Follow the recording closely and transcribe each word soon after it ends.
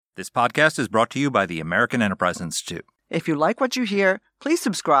This podcast is brought to you by the American Enterprise Institute. If you like what you hear, please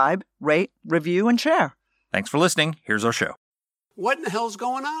subscribe, rate, review, and share. Thanks for listening. Here's our show. What in the hell's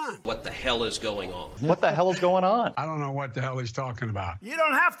going on? What the hell is going on? What the hell is going on? I don't know what the hell he's talking about. You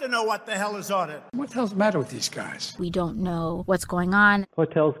don't have to know what the hell is on it. What the hell's the matter with these guys? We don't know what's going on. What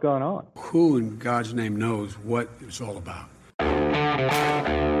the hell's going on? Who in God's name knows what it's all about?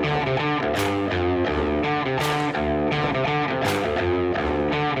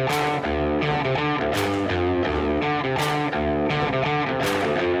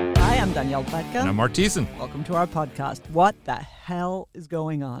 Danielle Pletka. And I'm Mark Thiessen. Welcome to our podcast, What the Hell is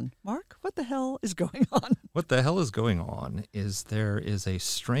Going On? Mark, what the hell is going on? What the hell is going on is there is a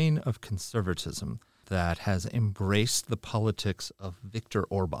strain of conservatism that has embraced the politics of Viktor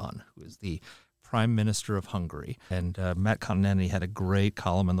Orban, who is the Prime Minister of Hungary. And Matt Continetti had a great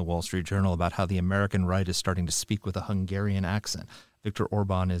column in the Wall Street Journal about how the American right is starting to speak with a Hungarian accent. Viktor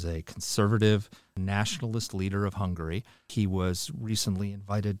Orban is a conservative nationalist leader of Hungary. He was recently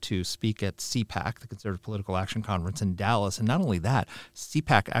invited to speak at CPAC, the Conservative Political Action Conference in Dallas. And not only that,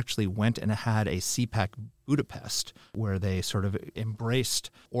 CPAC actually went and had a CPAC Budapest where they sort of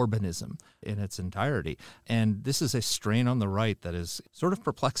embraced Orbanism in its entirety. And this is a strain on the right that is sort of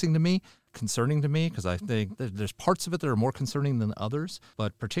perplexing to me, concerning to me, because I think there's parts of it that are more concerning than others.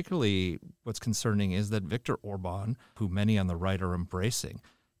 But particularly what's concerning is that Viktor Orban, who many on the right are embracing,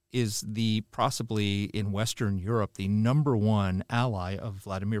 is the possibly in Western Europe the number one ally of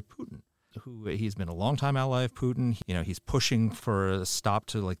Vladimir Putin. He's been a longtime ally of Putin. You know, he's pushing for a stop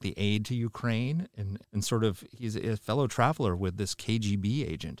to like the aid to Ukraine, and sort of he's a fellow traveler with this KGB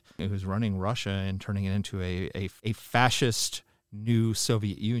agent who's running Russia and turning it into a fascist new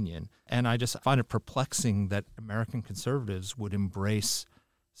Soviet Union. And I just find it perplexing that American conservatives would embrace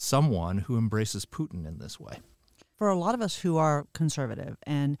someone who embraces Putin in this way. For a lot of us who are conservative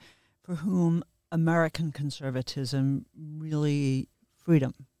and for whom American conservatism really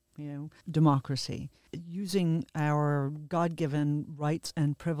freedom, democracy, using our God-given rights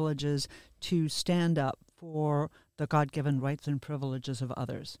and privileges to stand up for the God-given rights and privileges of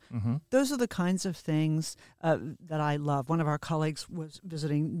others. Mm-hmm. Those are the kinds of things that I love. One of our colleagues was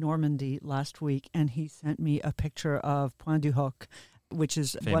visiting Normandy last week, and he sent me a picture of Pointe du Hoc, which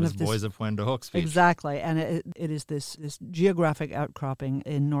is famous one of the Boys of Pointe du Hoc speech. Exactly, and it is this geographic outcropping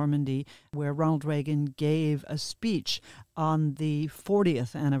in Normandy where Ronald Reagan gave a speech on the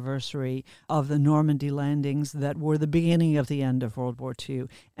 40th anniversary of the Normandy landings that were the beginning of the end of World War II.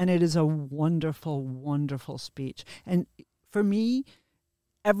 And it is a wonderful, wonderful speech. And for me,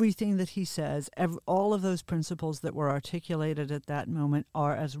 everything that he says, all of those principles that were articulated at that moment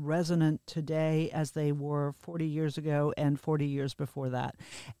are as resonant today as they were 40 years ago and 40 years before that.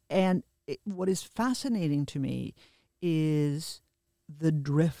 And what is fascinating to me is the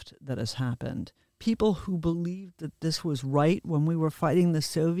drift that has happened. People who believed that this was right when we were fighting the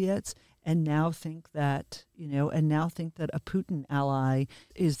Soviets and now think that, a Putin ally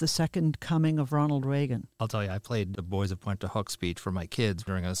is the second coming of Ronald Reagan. I'll tell you, I played the Boys of Pointe du Hoc speech for my kids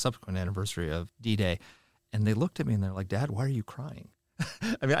during a subsequent anniversary of D-Day, and they looked at me and they're like, "Dad, why are you crying?"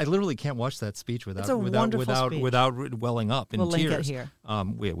 I mean, I literally can't watch that speech without welling up in we'll tears. Link it here.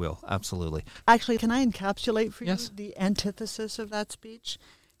 We will, absolutely. Actually, can I encapsulate for Yes. you the antithesis of that speech?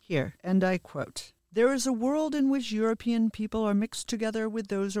 Here, and I quote, "There is a world in which European people are mixed together with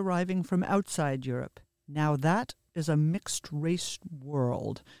those arriving from outside Europe. Now that is a mixed-race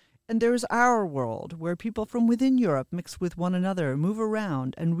world. And there is our world, where people from within Europe mix with one another, move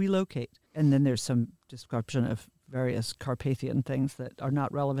around, and relocate." And then there's some description of various Carpathian things that are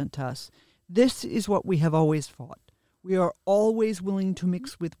not relevant to us. "This is what we have always fought. We are always willing to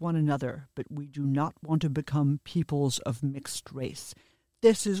mix with one another, but we do not want to become peoples of mixed race.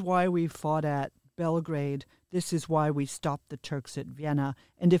 This is why we fought at Belgrade. This is why we stopped the Turks at Vienna.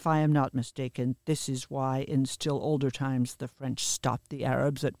 And if I am not mistaken, this is why in still older times the French stopped the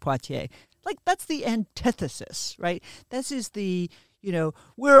Arabs at Poitiers." Like, that's the antithesis, right? This is the,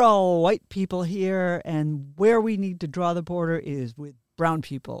 we're all white people here, and where we need to draw the border is with brown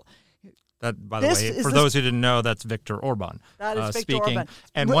people. That, by the way, for those who didn't know, that's Viktor Orban speaking. Orban.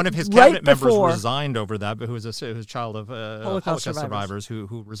 And one of his cabinet members resigned over that, but who was a child of Holocaust survivors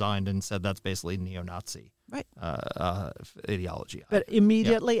who resigned and said that's basically neo-Nazi ideology. But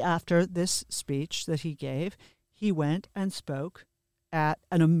immediately after this speech that he gave, he went and spoke at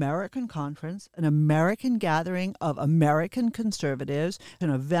an American conference, an American gathering of American conservatives in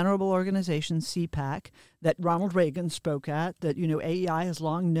a venerable organization, CPAC, that Ronald Reagan spoke at, that, AEI has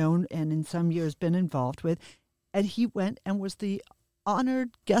long known and in some years been involved with. And he went and was the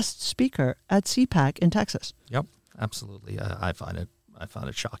honored guest speaker at CPAC in Texas. Yep, absolutely. I find it I found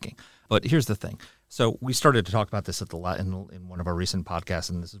it shocking. But here's the thing. So we started to talk about this at in one of our recent podcasts,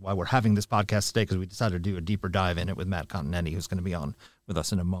 and this is why we're having this podcast today, because we decided to do a deeper dive in it with Matt Continetti, who's going to be on with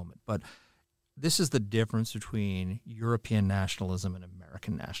us in a moment. But this is the difference between European nationalism and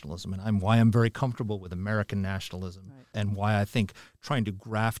American nationalism, and why I'm very comfortable with American nationalism, right, and why I think trying to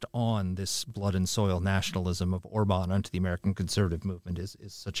graft on this blood and soil nationalism of Orban onto the American conservative movement is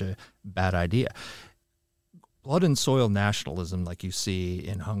such a bad idea. Blood and soil nationalism, like you see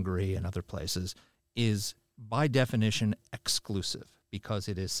in Hungary and other places, is by definition exclusive, because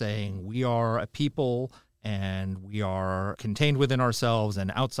it is saying we are a people and we are contained within ourselves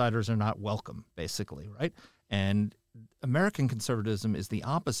and outsiders are not welcome, basically, right? And American conservatism is the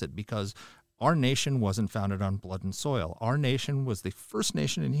opposite, because our nation wasn't founded on blood and soil. Our nation was the first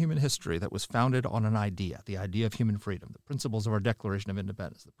nation in human history that was founded on an idea, the idea of human freedom, the principles of our Declaration of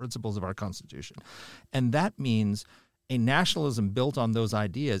Independence, the principles of our Constitution. And that means a nationalism built on those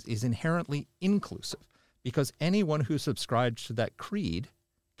ideas is inherently inclusive, because anyone who subscribes to that creed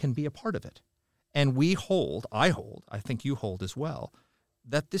can be a part of it. And I think you hold as well,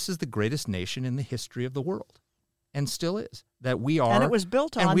 that this is the greatest nation in the history of the world, and still is. That we are, and it was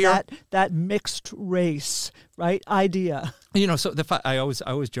built on that mixed race, right, idea. So I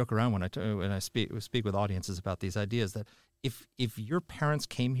always joke around when I speak with audiences about these ideas, that if your parents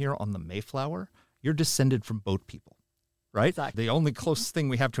came here on the Mayflower, you're descended from boat people, right? Exactly. The only closest thing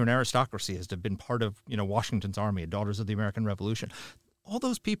we have to an aristocracy is to have been part of Washington's army, Daughters of the American Revolution. All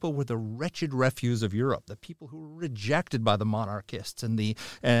those people were the wretched refuse of Europe, the people who were rejected by the monarchists and the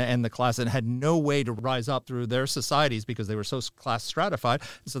class, and had no way to rise up through their societies because they were so class stratified.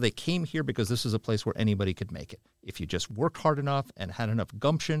 And so they came here because this was a place where anybody could make it, if you just worked hard enough and had enough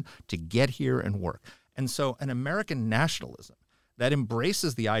gumption to get here and work. And so an American nationalism that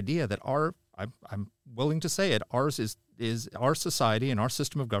embraces the idea that I'm willing to say it, ours is our society and our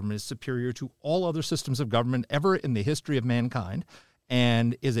system of government is superior to all other systems of government ever in the history of mankind,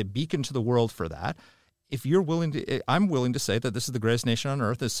 and is a beacon to the world for that. If you're willing to, I'm willing to say that this is the greatest nation on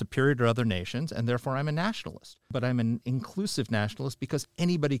earth, is superior to other nations, and therefore I'm a nationalist. But I'm an inclusive nationalist because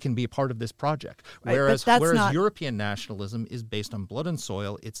anybody can be a part of this project. Right, whereas European nationalism is based on blood and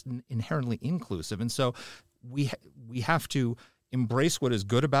soil, it's inherently inclusive. And so we have to embrace what is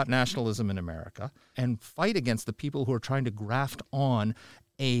good about nationalism in America and fight against the people who are trying to graft on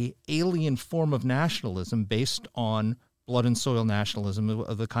a alien form of nationalism based on blood and soil nationalism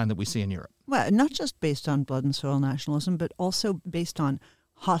of the kind that we see in Europe. Well, not just based on blood and soil nationalism, but also based on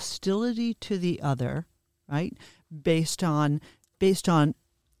hostility to the other, right? Based on which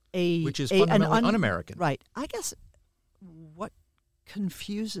is fundamentally un-American. Right. I guess what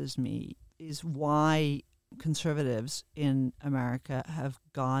confuses me is why conservatives in America have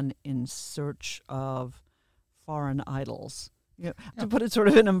gone in search of foreign idols. To put it sort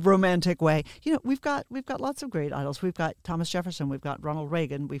of in a romantic way, we've got lots of great idols. We've got Thomas Jefferson, we've got Ronald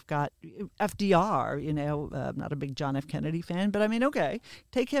Reagan, we've got FDR. I'm not a big John F. Kennedy fan, but I mean, okay,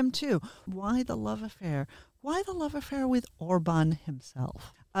 take him too. Why the love affair? Why the love affair with Orban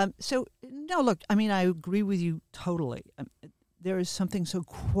himself? Look, I mean, I agree with you totally. There is something so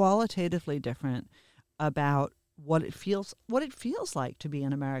qualitatively different about what it feels like to be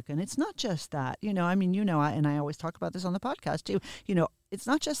an American. It's not just that, and I always talk about this on the podcast too. It's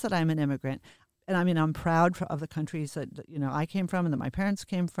not just that I'm an immigrant, and I mean I'm proud of the countries that I came from and that my parents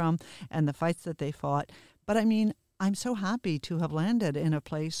came from and the fights that they fought. But I mean, I'm so happy to have landed in a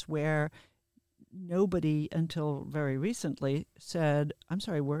place where nobody until very recently said, "I'm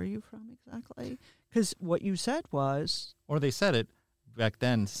sorry, where are you from exactly?" Because what you said was, or they said it back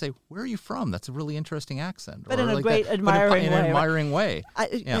then, to say, where are you from? That's a really interesting accent. But in a great, admiring way.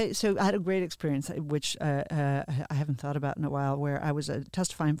 So I had a great experience, which I haven't thought about in a while, where I was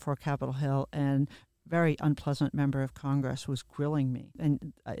testifying for Capitol Hill, and very unpleasant member of Congress was grilling me.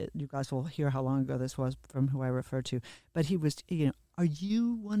 And you guys will hear how long ago this was from who I refer to. But he was, are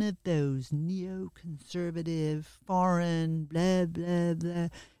you one of those neoconservative, foreign, blah, blah, blah,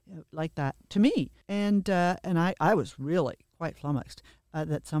 like that to me? And I was really quite flummoxed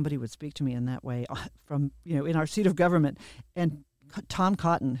that somebody would speak to me in that way from, in our seat of government. And Tom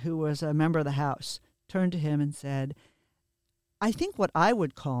Cotton, who was a member of the House, turned to him and said, "I think what I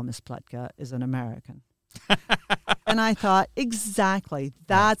would call Ms. Pletka is an American." And I thought, exactly,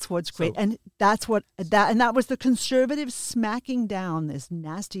 that's what's great. And that was the conservatives smacking down this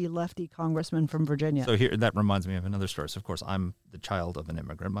nasty lefty congressman from Virginia. So here, that reminds me of another story. So of course, I'm the child of an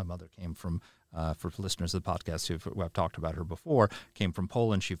immigrant. My mother came from, for listeners of the podcast who I've talked about her before, came from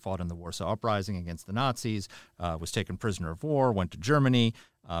Poland. She fought in the Warsaw Uprising against the Nazis, was taken prisoner of war, went to Germany,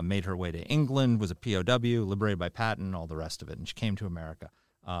 made her way to England, was a POW, liberated by Patton, all the rest of it. And she came to America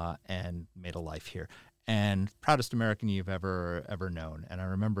and made a life here. And proudest American you've ever known. And I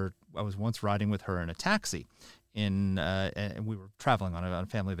remember I was once riding with her in a taxi, and we were traveling on a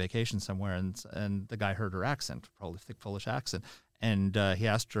family vacation somewhere, and the guy heard her accent, probably thick Polish accent, and he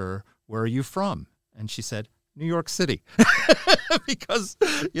asked her, "Where are you from?" And she said, "New York City," because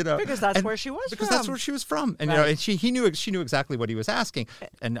that's where she was because from. that's where she was from, and Right. and she knew exactly what he was asking.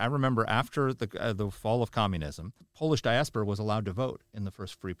 And I remember after the fall of communism, Polish diaspora was allowed to vote in the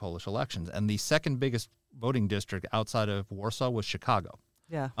first free Polish elections, and the second biggest voting district outside of Warsaw was Chicago.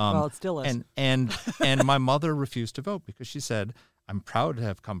 Yeah, well, it still is. And my mother refused to vote because she said, "I'm proud to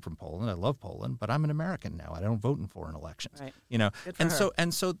have come from Poland. I love Poland, but I'm an American now. I don't vote in foreign elections." Right. Good for her.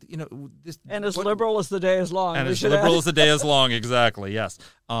 So this And as liberal as the day is long. and we as should liberal add. as the day is long, exactly, yes.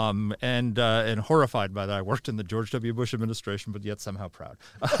 And horrified by that. I worked in the George W. Bush administration, but yet somehow proud.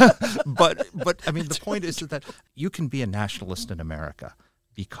 but I mean, the point is that you can be a nationalist in America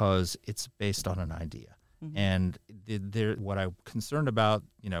because it's based on an idea. Mm-hmm. And what I'm concerned about,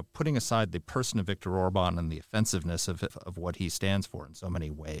 putting aside the person of Viktor Orban and the offensiveness of what he stands for in so many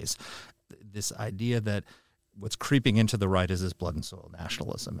ways, this idea that what's creeping into the right is this blood and soil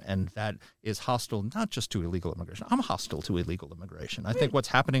nationalism, and that is hostile not just to illegal immigration. I'm hostile to illegal immigration. I think what's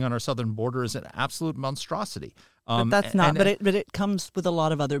happening on our southern border is an absolute monstrosity. But that's not. But it comes with a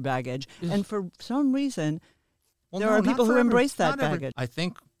lot of other baggage, and for some reason, there are people who embrace that baggage. I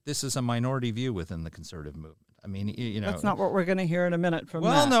think this is a minority view within the conservative movement. I mean, that's not what we're going to hear in a minute from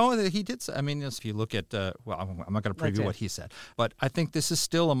Well, Matt. no, he did say, I mean, if you look at, I'm not going to preview what he said, but I think this is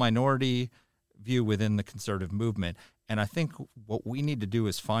still a minority view within the conservative movement. And I think what we need to do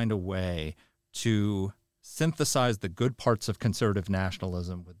is find a way to synthesize the good parts of conservative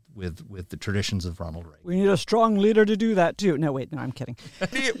nationalism with the traditions of Ronald Reagan. We need a strong leader to do that, too. No, wait, no, I'm kidding.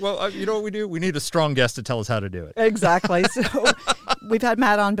 Well, you know what we do? We need a strong guest to tell us how to do it. Exactly. So we've had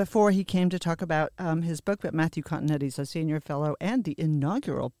Matt on before. He came to talk about his book, but Matthew Continetti's a senior fellow and the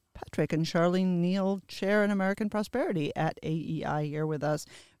inaugural Patrick and Charlene Neal Chair in American Prosperity at AEI here with us.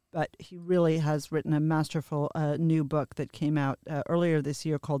 But he really has written a masterful new book that came out earlier this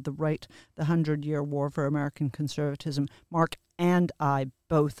year called The Right, The 100-Year War for American Conservatism. Mark and I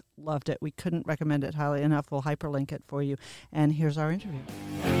both loved it. We couldn't recommend it highly enough. We'll hyperlink it for you. And here's our interview.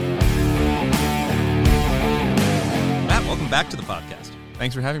 Matt, welcome back to the podcast.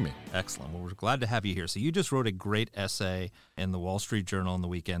 Thanks for having me. Excellent. Well, we're glad to have you here. So you just wrote a great essay in the Wall Street Journal in the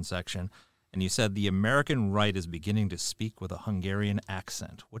weekend section, and you said the American right is beginning to speak with a Hungarian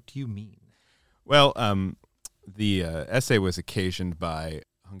accent. What do you mean? Well, the essay was occasioned by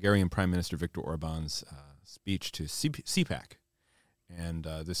Hungarian Prime Minister Viktor Orban's speech to CPAC. And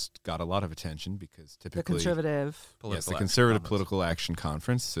this got a lot of attention because typically... The Conservative Political Action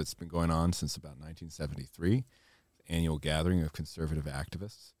Conference. So it's been going on since about 1973, annual gathering of conservative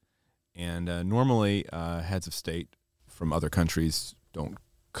activists. And normally heads of state from other countries don't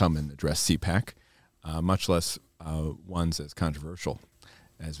come and address CPAC, much less ones as controversial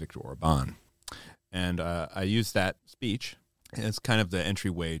as Viktor Orban. And I used that speech as kind of the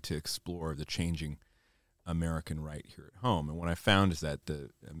entryway to explore the changing American right here at home. And what I found is that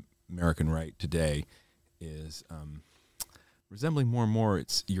the American right today is resembling more and more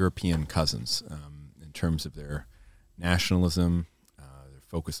its European cousins in terms of their nationalism, their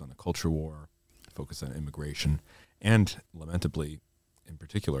focus on the culture war, focus on immigration, and lamentably, in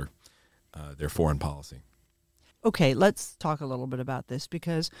particular, their foreign policy. Okay, let's talk a little bit about this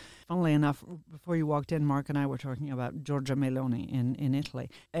because, funnily enough, before you walked in, Mark and I were talking about Giorgia Meloni in Italy,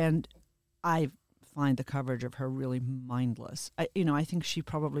 and I find the coverage of her really mindless. I think she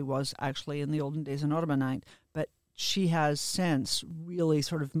probably was actually in the olden days an Orbanite, but she has since really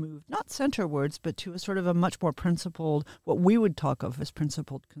sort of moved, not centerwards, but to a sort of a much more principled, what we would talk of as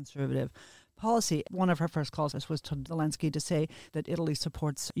principled conservative policy. One of her first calls was to Zelensky to say that Italy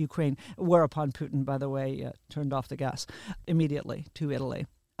supports Ukraine, whereupon Putin, by the way, turned off the gas immediately to Italy.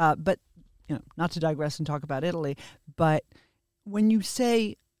 But, not to digress and talk about Italy, but when you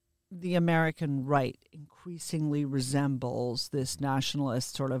say the American right increasingly resembles this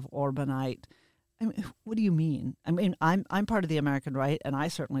nationalist sort of Orbanite I mean, what do you mean? I mean, I'm part of the American right, and I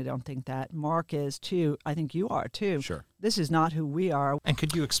certainly don't think that. Mark is too. I think you are too. Sure. This is not who we are. And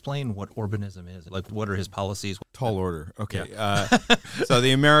could you explain what Orbanism is? Like, what are his policies? Tall order. Okay. Yeah. So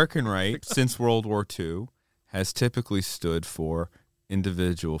the American right, since World War II, has typically stood for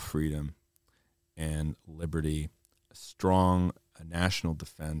individual freedom and liberty, a strong national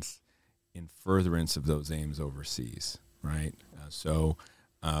defense in furtherance of those aims overseas, right?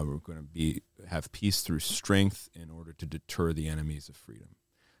 We're going to have peace through strength in order to deter the enemies of freedom.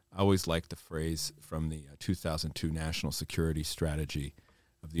 I always like the phrase from the 2002 National Security Strategy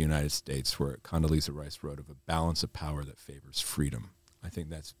of the United States, where Condoleezza Rice wrote of a balance of power that favors freedom. I think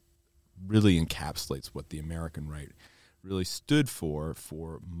that's really encapsulates what the American right really stood for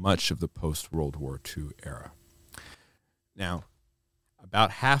much of the post-World War II era. Now,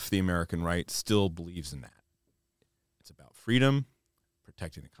 about half the American right still believes in that. It's about freedom,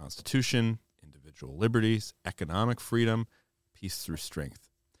 protecting the Constitution, individual liberties, economic freedom, peace through strength.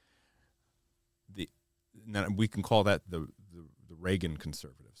 Now we can call that the Reagan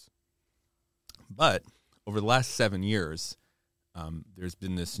conservatives. But over the last 7 years, there's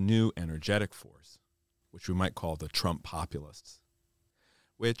been this new energetic force, which we might call the Trump populists,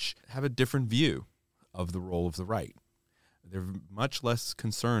 which have a different view of the role of the right. They're much less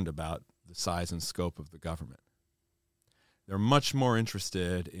concerned about the size and scope of the government. They're much more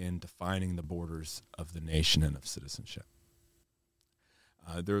interested in defining the borders of the nation and of citizenship.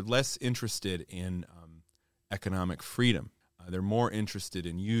 They're less interested in economic freedom. They're more interested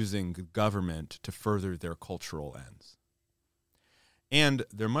in using government to further their cultural ends. And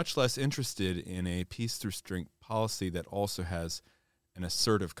they're much less interested in a peace through strength policy that also has an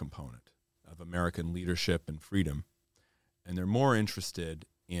assertive component of American leadership and freedom. And they're more interested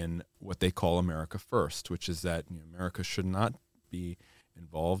in what they call America First, which is that America should not be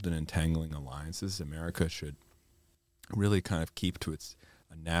involved in entangling alliances. America should really kind of keep to its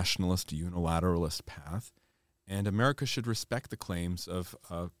nationalist, unilateralist path. And America should respect the claims of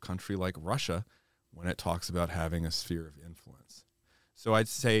a country like Russia when it talks about having a sphere of influence. So I'd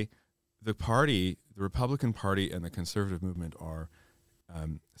say the Republican Party and the conservative movement are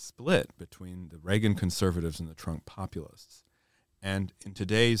split between the Reagan conservatives and the Trump populists. And in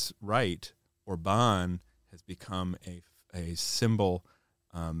today's right, Orban has become a symbol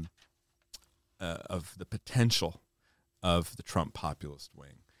of the potential of the Trump populist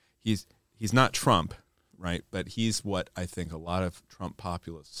wing. He's not Trump, right? But he's what I think a lot of Trump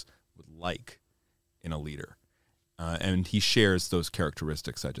populists would like in a leader. And he shares those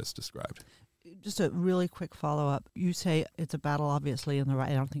characteristics I just described. Just a really quick follow-up. You say it's a battle, obviously, in the right.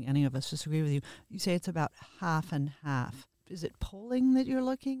 I don't think any of us disagree with you. You say it's about half and half. Is it polling that you're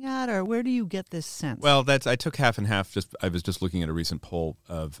looking at, or where do you get this sense? Well, I took half and half. I was just looking at a recent poll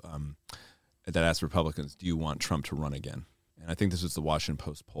of that asked Republicans, "Do you want Trump to run again?" And I think this was the Washington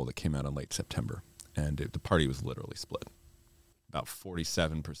Post poll that came out in late September, and the party was literally split. About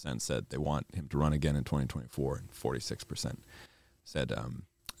 47% said they want him to run again in 2024, and 46% said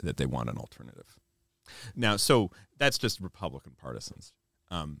that they want an alternative. Now, so that's just Republican partisans.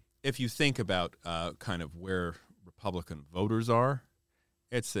 If you think about kind of where Republican voters are,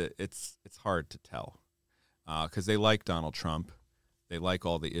 it's hard to tell because they like Donald Trump. They like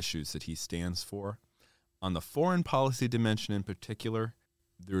all the issues that he stands for. On the foreign policy dimension in particular,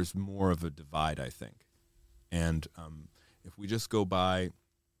 there's more of a divide, I think. And if we just go by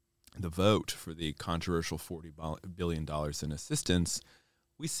the vote for the controversial $40 billion in assistance,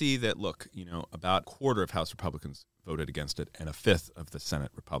 we see that, look, about a quarter of House Republicans voted against it, and a fifth of the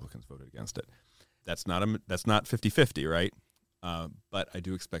Senate Republicans voted against it. That's not 50-50, right? But I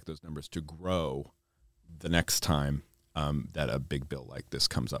do expect those numbers to grow the next time that a big bill like this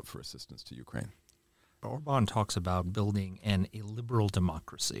comes up for assistance to Ukraine. Orban talks about building an illiberal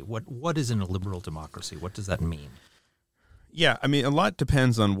democracy. What is an illiberal democracy? What does that mean? Yeah, I mean, a lot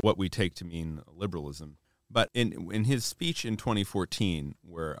depends on what we take to mean liberalism. But in his speech in 2014,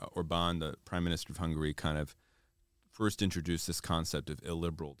 where Orban, the Prime Minister of Hungary, kind of first introduced this concept of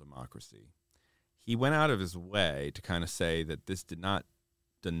illiberal democracy, he went out of his way to kind of say that this did not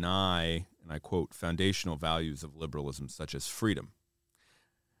deny, and I quote, foundational values of liberalism such as freedom.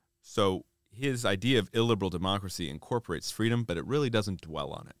 So his idea of illiberal democracy incorporates freedom, but it really doesn't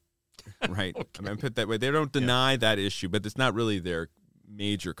dwell on it, right? Okay. I mean, put it that way. They don't deny that issue, but it's not really their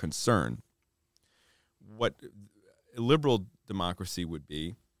major concern. What illiberal democracy would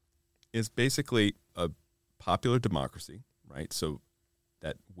be is basically a popular democracy, right? So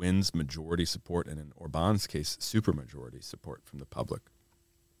that wins majority support, and in Orban's case, supermajority support from the public.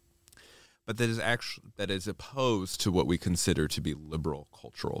 But that is opposed to what we consider to be liberal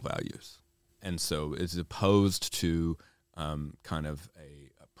cultural values. and so is opposed to kind of a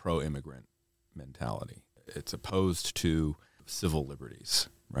pro-immigrant mentality. It's opposed to civil liberties,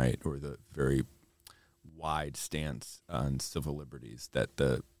 right, or the very wide stance on civil liberties that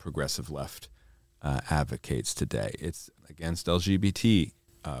the progressive left advocates today. It's against LGBT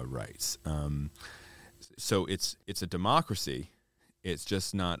rights. So it's a democracy. It's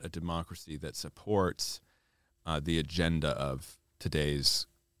just not a democracy that supports the agenda of today's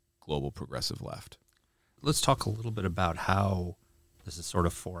global progressive left. Let's talk a little bit about how this is sort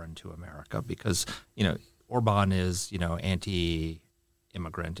of foreign to America, because, Orban is,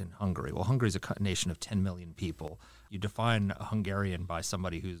 anti-immigrant in Hungary. Well, Hungary is a nation of 10 million people. You define a Hungarian by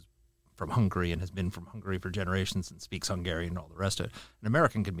somebody who's from Hungary and has been from Hungary for generations and speaks Hungarian and all the rest of it. An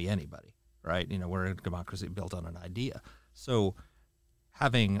American can be anybody, right? We're a democracy built on an idea. So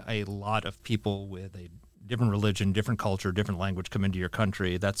having a lot of people with a different religion, different culture, different language come into your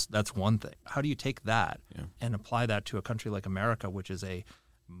country, that's one thing. How do you take that and apply that to a country like America, which is a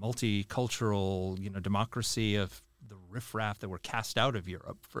multicultural, democracy of the riffraff that were cast out of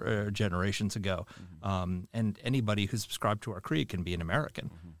Europe for generations ago, and anybody who's subscribed to our creed can be an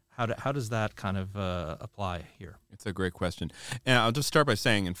American. How does that kind of apply here? It's a great question. And I'll just start by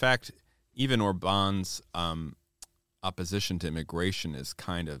saying, in fact, even Orban's opposition to immigration is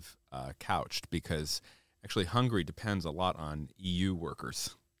kind of couched, because actually Hungary depends a lot on EU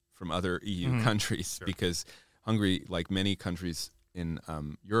workers from other EU countries, because Hungary, like many countries in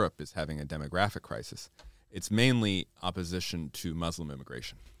Europe, is having a demographic crisis. It's mainly opposition to Muslim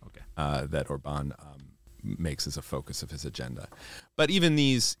immigration that Orban makes as a focus of his agenda. But even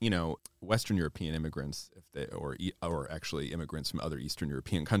these, Western European immigrants, or actually immigrants from other Eastern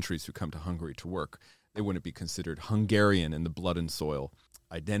European countries who come to Hungary to work, they wouldn't be considered Hungarian in the blood and soil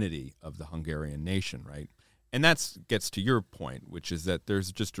identity of the Hungarian nation, right? And that gets to your point, which is that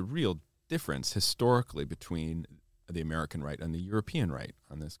there's just a real difference historically between the American right and the European right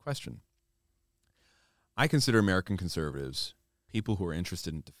on this question. I consider American conservatives people who are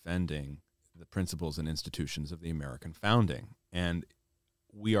interested in defending the principles and institutions of the American founding. And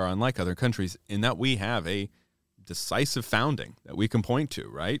we are unlike other countries in that we have a decisive founding that we can point to,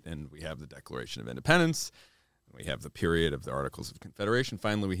 right? And we have the Declaration of Independence. We have the period of the Articles of Confederation.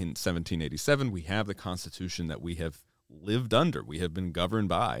 Finally, in 1787, we have the Constitution that we have lived under. We have been governed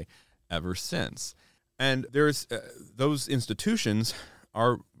by ever since. And there's those institutions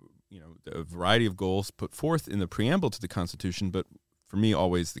are, a variety of goals put forth in the preamble to the Constitution, but for me,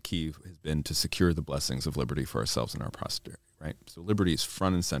 always the key has been to secure the blessings of liberty for ourselves and our posterity, right? So liberty is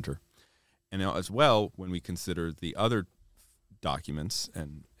front and center. And now as well, when we consider the other documents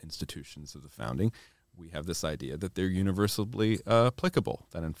and institutions of the founding, we have this idea that they're universally applicable,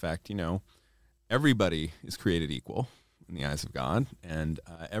 that in fact, everybody is created equal in the eyes of God, and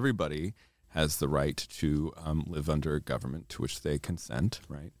everybody has the right to live under a government to which they consent,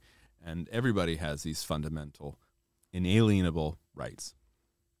 right? And everybody has these fundamental, inalienable rights.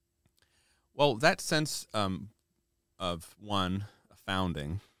 Well, that sense of, one, a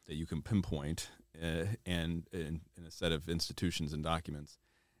founding that you can pinpoint and in a set of institutions and documents,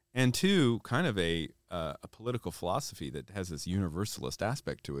 and two, kind of a political philosophy that has this universalist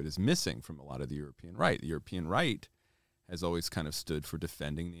aspect to it, is missing from a lot of the European right. The European right has always kind of stood for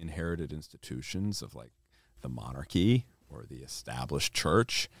defending the inherited institutions of like the monarchy or the established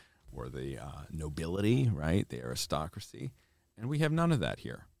church or the nobility, right, the aristocracy. And we have none of that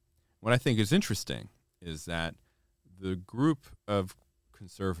here. What I think is interesting is that the group of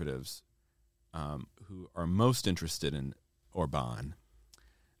conservatives who are most interested in Orban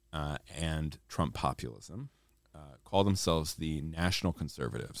and Trump populism call themselves the National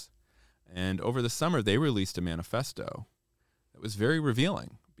Conservatives. And over the summer, they released a manifesto that was very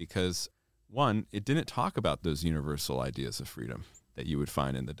revealing because, one, it didn't talk about those universal ideas of freedom that you would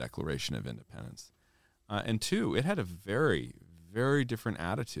find in the Declaration of Independence. And two, it had a very, very different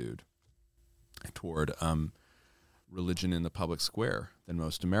attitude toward religion in the public square than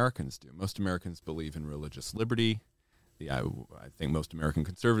most Americans do. Most Americans believe in religious liberty. I think most American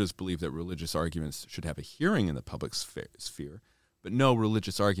conservatives believe that religious arguments should have a hearing in the public sphere, but no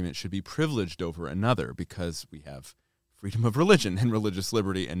religious argument should be privileged over another because we have freedom of religion and religious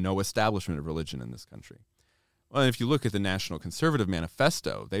liberty and no establishment of religion in this country. Well, if you look at the National Conservative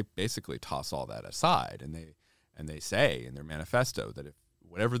Manifesto, they basically toss all that aside, and they say in their manifesto that if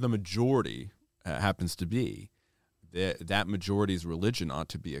whatever the majority happens to be, that majority's religion ought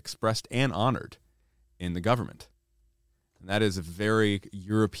to be expressed and honored in the government. And that is a very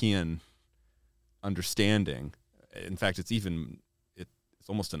European understanding. In fact, it's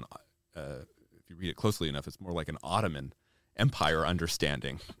almost if you read it closely enough, it's more like an Ottoman empire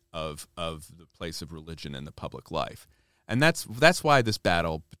understanding of the place of religion in the public life. And that's why this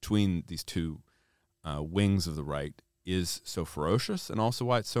battle between these two wings of the right is so ferocious, and also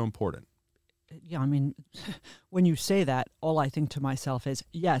why it's so important. Yeah, I mean, when you say that, all I think to myself is,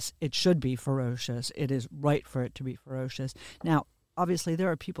 yes, it should be ferocious. It is right for it to be ferocious. Now, obviously, there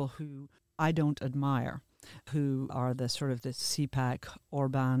are people who I don't admire, who are the sort of the CPAC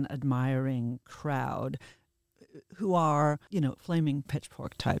Orban admiring crowd, who are, flaming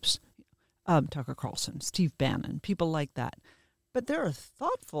pitchfork types. Tucker Carlson, Steve Bannon, people like that. But there are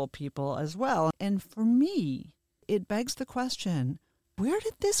thoughtful people as well. And for me, it begs the question, where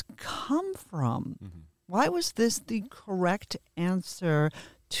did this come from? Mm-hmm. Why was this the correct answer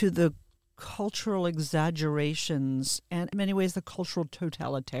to the cultural exaggerations and, in many ways, the cultural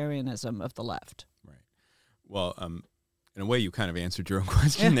totalitarianism of the left? Right. Well, in a way, you kind of answered your own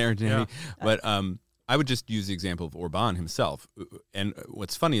question there, Danny. Yeah. But I would just use the example of Orban himself. And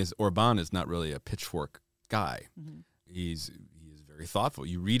what's funny is Orban is not really a pitchfork guy. Mm-hmm. He is very thoughtful.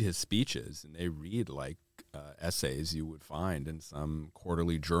 You read his speeches, and they read like essays you would find in some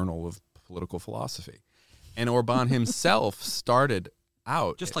quarterly journal of political philosophy. And Orban himself started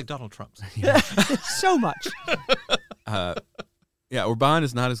out... Just like Donald Trump's. So much. Orban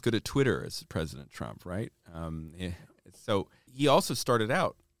is not as good at Twitter as President Trump, right? So he also started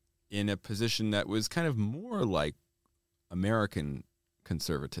out in a position that was kind of more like American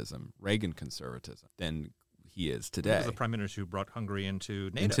conservatism, Reagan conservatism, than he is today. He was the prime minister who brought Hungary into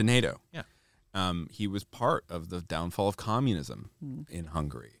NATO. Into NATO. Yeah. He was part of the downfall of communism in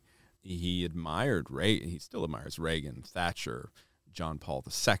Hungary. He admired Reagan. He still admires Reagan, Thatcher, John Paul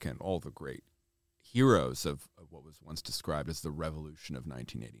II, all the great heroes of what was once described as the revolution of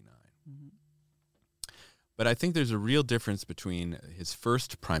 1989. Mm-hmm. But I think there's a real difference between his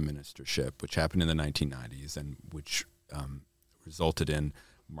first prime ministership, which happened in the 1990s and which resulted in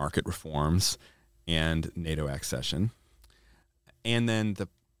market reforms and NATO accession, and then the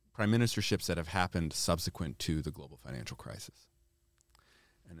prime ministerships that have happened subsequent to the global financial crisis.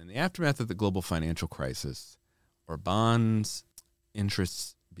 And in the aftermath of the global financial crisis, Orban's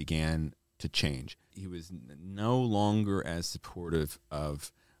interests began to change. He was no longer as supportive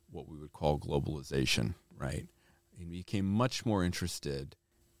of what we would call globalization, right? He became much more interested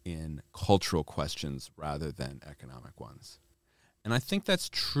in cultural questions rather than economic ones. And I think that's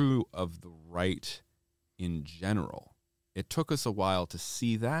true of the right in general. It took us a while to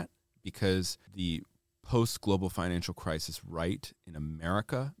see that because the post-global financial crisis right in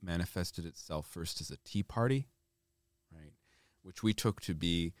America manifested itself first as a Tea Party, right, which we took to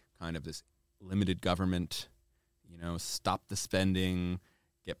be kind of this limited government, stop the spending,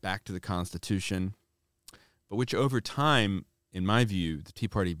 get back to the Constitution, but which over time, in my view, the Tea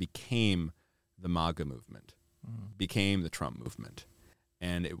Party became the MAGA movement, became the Trump movement.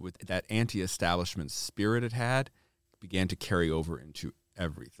 And that anti-establishment spirit it had began to carry over into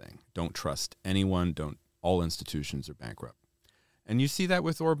everything. Don't trust anyone. All institutions are bankrupt. And you see that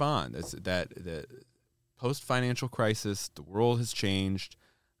with Orban. The post-financial crisis, the world has changed.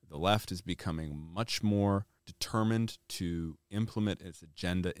 The left is becoming much more determined to implement its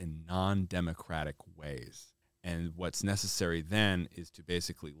agenda in non-democratic ways. And what's necessary then is to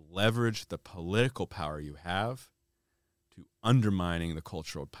basically leverage the political power you have to undermining the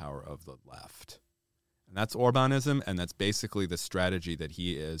cultural power of the left. And that's Orbanism, and that's basically the strategy that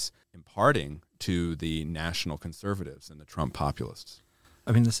he is imparting to the national conservatives and the Trump populists.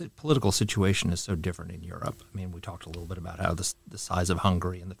 I mean, the political situation is so different in Europe. I mean, we talked a little bit about how the size of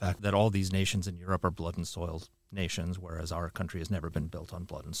Hungary and the fact that all these nations in Europe are blood and soil nations, whereas our country has never been built on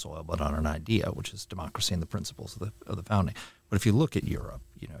blood and soil, but on an idea, which is democracy and the principles of the founding. But if you look at Europe,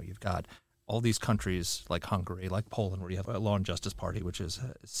 you've got all these countries like Hungary, like Poland, where you have a Law and Justice Party, which is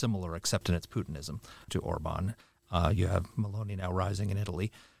similar except in its Putinism to Orban. You have Meloni now rising in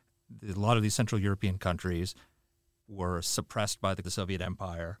Italy. A lot of these Central European countries were suppressed by the Soviet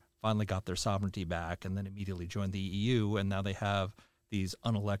Empire, finally got their sovereignty back, and then immediately joined the EU, and now they have these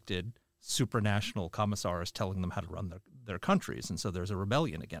unelected supranational commissars telling them how to run their countries, and so there's a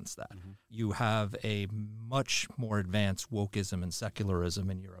rebellion against that. Mm-hmm. You have a much more advanced wokeism and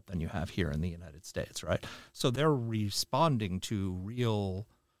secularism in Europe than you have here in the United States, right? So they're responding to real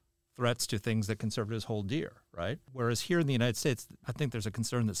threats to things that conservatives hold dear, right? Whereas here in the United States, I think there's a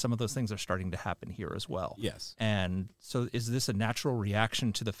concern that some of those things are starting to happen here as well. Yes. And so is this a natural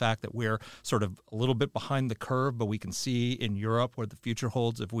reaction to the fact that we're sort of a little bit behind the curve, but we can see in Europe where the future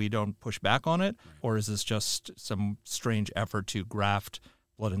holds if we don't push back on it? Right. Or is this just some strange effort to graft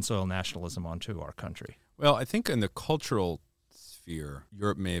blood and soil nationalism onto our country? Well, I think in the cultural sphere,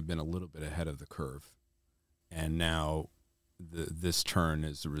 Europe may have been a little bit ahead of the curve. And now this turn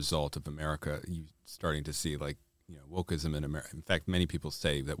is a result of America. You starting to see wokeism in America. In fact, many people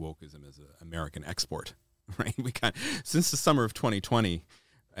say that wokeism is an American export. Right? Since the summer of 2020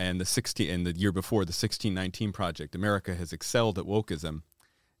 and the year before, the 1619 Project, America has excelled at wokeism,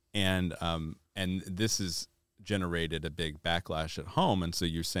 and this has generated a big backlash at home. And so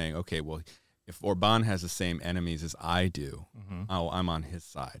you're saying, okay, well, if Orban has the same enemies as I do, I'm on his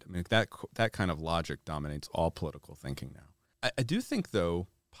side. I mean, that kind of logic dominates all political thinking now. I do think, though,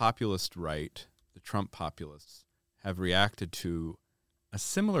 populist right, the Trump populists, have reacted to a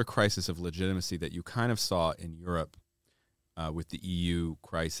similar crisis of legitimacy that you kind of saw in Europe with the EU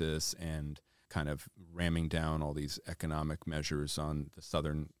crisis and kind of ramming down all these economic measures on the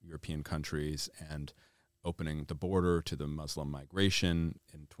southern European countries and opening the border to the Muslim migration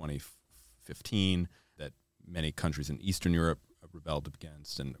in 2015 that many countries in Eastern Europe rebelled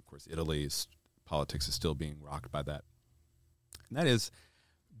against. And, of course, Italy's politics is still being rocked by that. And that is,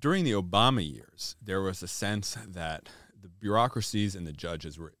 during the Obama years, there was a sense that the bureaucracies and the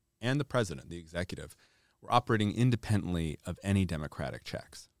judges and the president, the executive, were operating independently of any democratic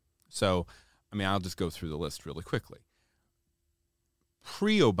checks. So, I mean, I'll just go through the list really quickly.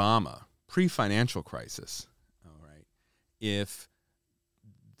 Pre-Obama, pre-financial crisis, all right, if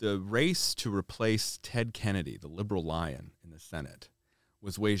the race to replace Ted Kennedy, the liberal lion in the Senate,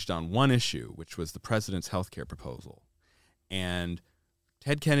 was waged on one issue, which was the president's health care proposal, and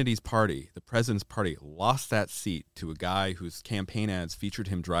Ted Kennedy's party, the president's party, lost that seat to a guy whose campaign ads featured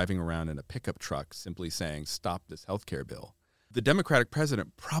him driving around in a pickup truck simply saying, "Stop this health care bill." The Democratic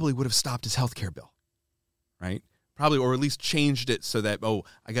president probably would have stopped his health care bill, right? Probably, or at least changed it so that,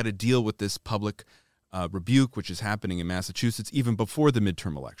 I got to deal with this public rebuke, which is happening in Massachusetts even before the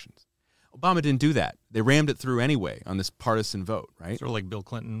midterm elections. Obama didn't do that. They rammed it through anyway on this partisan vote, right? Sort of like Bill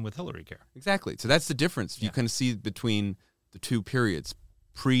Clinton with Hillary care. Exactly. So that's the difference. You can see between the two periods,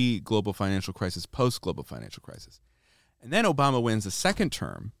 pre-global financial crisis, post-global financial crisis. And then Obama wins a second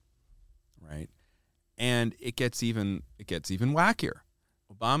term, right? And it gets even wackier.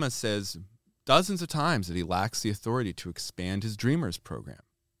 Obama says dozens of times that he lacks the authority to expand his Dreamers program.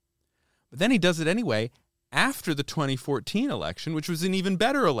 But then he does it anyway after the 2014 election, which was an even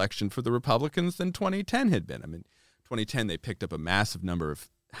better election for the Republicans than 2010 had been. I mean, 2010 they picked up a massive number of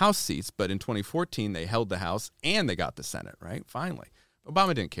House seats, but in 2014 they held the House and they got the Senate, right? Finally.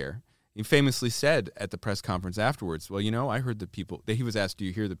 Obama didn't care. He famously said at the press conference afterwards, well, I heard the people, he was asked, do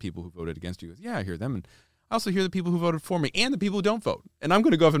you hear the people who voted against you? He goes, yeah, I hear them. And I also hear the people who voted for me and the people who don't vote. And I'm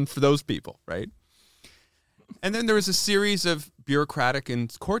going to go for those people, right? And then there was a series of bureaucratic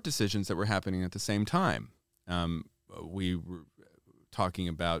and court decisions that were happening at the same time. We were talking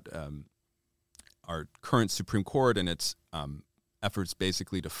about our current Supreme Court and its efforts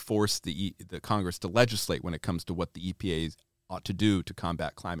basically to force the Congress to legislate when it comes to what the EPA ought to do to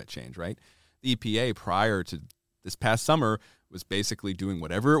combat climate change, right? The EPA prior to this past summer was basically doing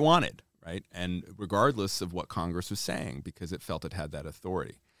whatever it wanted, right? And regardless of what Congress was saying, because it felt it had that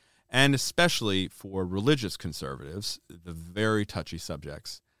authority. And especially for religious conservatives, the very touchy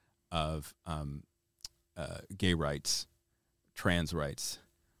subjects of gay rights, trans rights,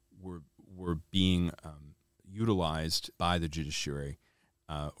 were being utilized by the judiciary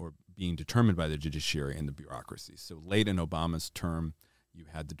or being determined by the judiciary and the bureaucracy. So late in Obama's term, you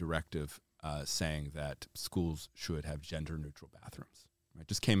had the directive saying that schools should have gender-neutral bathrooms. It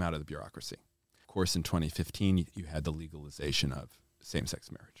just came out of the bureaucracy. Of course, in 2015, you had the legalization of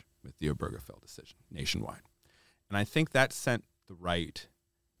same-sex marriage with the Obergefell decision nationwide. And I think that sent the right,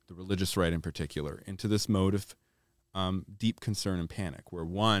 the religious right in particular, into this mode of deep concern and panic, where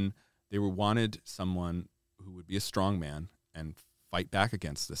one, they wanted someone who would be a strong man and fight back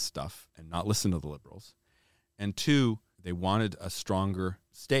against this stuff and not listen to the liberals. And two, they wanted a stronger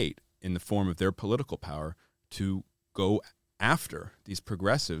state in the form of their political power to go after these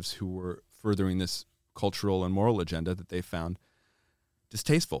progressives who were furthering this cultural and moral agenda that they found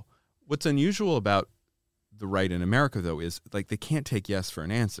distasteful. What's unusual about the right in America, though, is they can't take yes for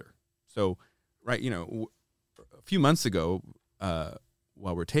an answer. So, right, a few months ago,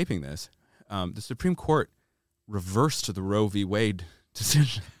 while we're taping this, the Supreme Court reversed the Roe v. Wade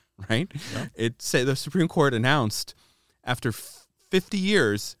decision, right? Yeah. The Supreme Court announced after 50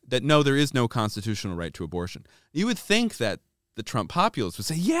 years that no, there is no constitutional right to abortion. You would think that the Trump populists would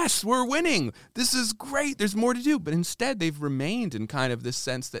say, yes, we're winning. This is great. There's more to do. But instead, they've remained in kind of this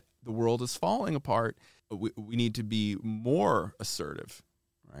sense that the world is falling apart. We need to be more assertive,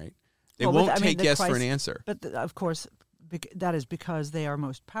 right? They won't take yes for an answer. But of course, that is because they are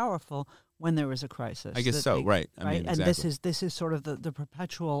most powerful when there is a crisis. I guess so, right. I mean, exactly. And this is sort of the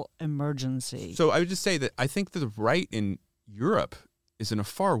perpetual emergency. So I would just say that I think that the right in Europe is in a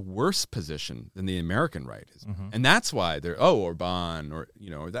far worse position than the American right is. And that's why Orban or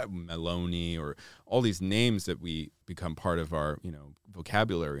that Meloni or all these names that we become part of our,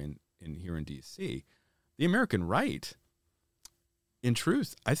 vocabulary in here in D.C. The American right, in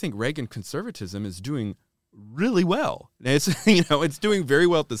truth, I think Reagan conservatism is doing really well. It's it's doing very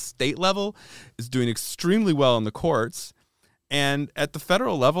well at the state level. It's doing extremely well in the courts. And at the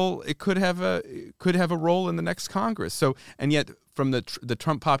federal level, it could have a role in the next Congress. So, and yet, from the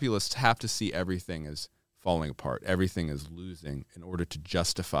Trump populists have to see everything as falling apart, everything is losing in order to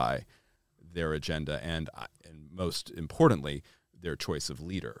justify their agenda, and most importantly, their choice of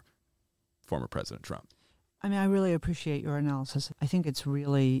leader, former President Trump. I mean, I really appreciate your analysis. I think it's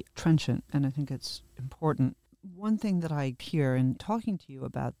really trenchant, and I think it's important. One thing that I hear in talking to you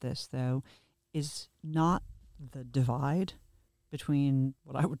about this, though, is not the divide between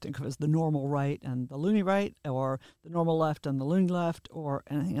what I would think of as the normal right and the loony right, or the normal left and the loony left, or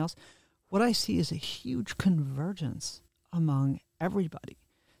anything else. What I see is a huge convergence among everybody.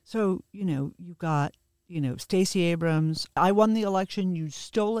 So, you got, Stacey Abrams, I won the election, you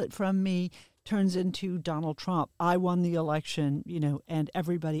stole it from me, turns into Donald Trump. I won the election, and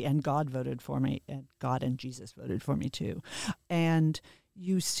everybody, and God voted for me, and God and Jesus voted for me too. And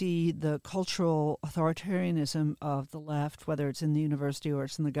you see the cultural authoritarianism of the left, whether it's in the university or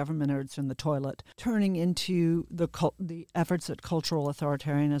it's in the government or it's in the toilet, turning into the efforts at cultural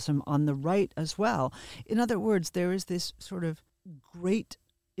authoritarianism on the right as well. In other words, there is this sort of great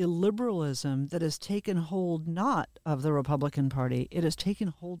illiberalism that has taken hold not of the Republican Party, it has taken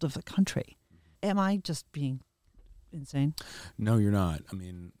hold of the country. Am I just being insane? No, you're not. I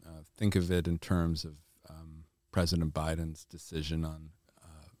mean, think of it in terms of President Biden's decision on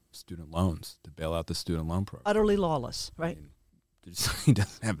student loans, to bail out the student loan program. Utterly lawless, right? I mean, he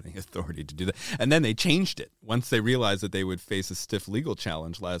doesn't have any authority to do that. And then they changed it. Once they realized that they would face a stiff legal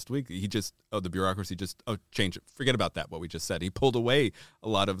challenge last week, the bureaucracy change it. Forget about that, what we just said. He pulled away a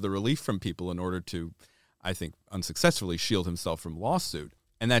lot of the relief from people in order to, I think, unsuccessfully shield himself from lawsuit.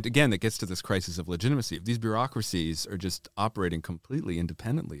 And that, again, that gets to this crisis of legitimacy. If these bureaucracies are just operating completely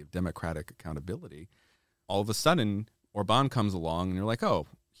independently of democratic accountability, all of a sudden, Orban comes along and you're like, oh,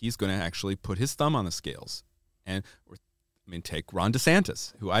 he's going to actually put his thumb on the scales. And, take Ron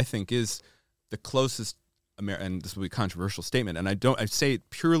DeSantis, who I think is the closest, and this will be a controversial statement, and I say it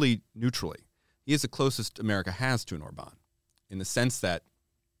purely neutrally. He is the closest America has to an Orban, in the sense that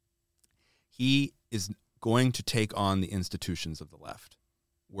he is going to take on the institutions of the left,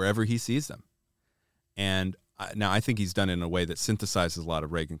 wherever he sees them. And now I think he's done it in a way that synthesizes a lot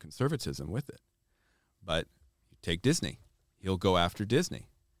of Reagan conservatism with it. But take Disney. He'll go after Disney.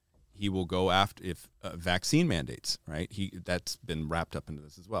 He will go after vaccine mandates, right? That's been wrapped up into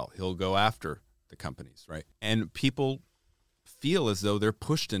this as well. He'll go after the companies, right? And people feel as though they're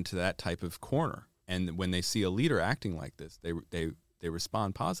pushed into that type of corner. And when they see a leader acting like this, they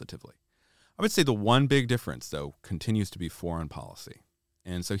respond positively. I would say the one big difference, though, continues to be foreign policy.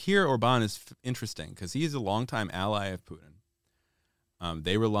 And so here Orban is interesting because he is a longtime ally of Putin.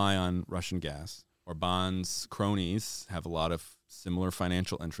 They rely on Russian gas. Orban's cronies have a lot of similar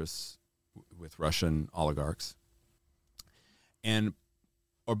financial interests with Russian oligarchs. And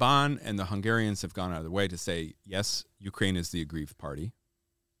Orban and the Hungarians have gone out of their way to say, yes, Ukraine is the aggrieved party.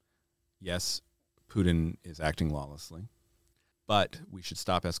 Yes, Putin is acting lawlessly. But we should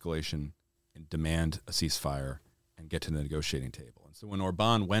stop escalation and demand a ceasefire and get to the negotiating table. And so when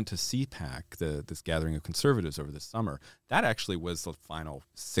Orban went to CPAC, this gathering of conservatives over the summer, that actually was the final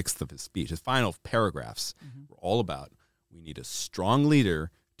sixth of his speech. His final paragraphs were all about, we need a strong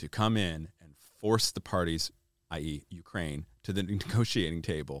leader to come in and force the parties, i.e. Ukraine, to the negotiating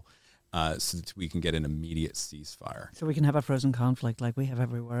table so that we can get an immediate ceasefire. So we can have a frozen conflict like we have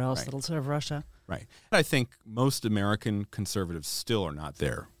everywhere else that'll serve Russia. Right. I think most American conservatives still are not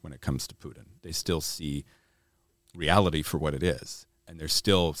there when it comes to Putin. They still see reality for what it is, and they're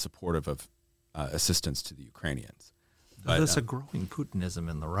still supportive of assistance to the Ukrainians. But there's a growing Putinism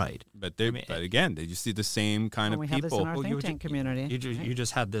in the right. But again, you see the same kind of we people. have this in our think tank community. You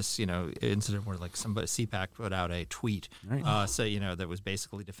just had this, incident where CPAC put out a tweet, that was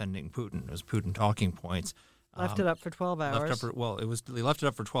basically defending Putin. It was Putin talking points. Left it up for 12 hours. They left it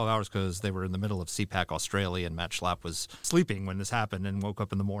up for 12 hours because they were in the middle of CPAC Australia, and Matt Schlapp was sleeping when this happened and woke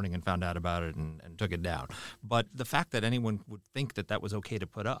up in the morning and found out about it and took it down. But the fact that anyone would think that was okay to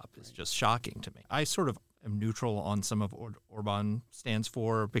put up is just shocking to me. I sort of am neutral on some of Orban stands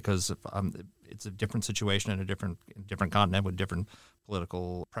for because it's a different situation in a different continent with different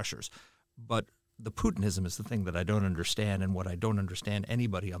political pressures. But the Putinism is the thing that I don't understand, and what I don't understand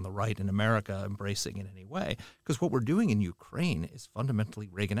anybody on the right in America embracing in any way. Because what we're doing in Ukraine is fundamentally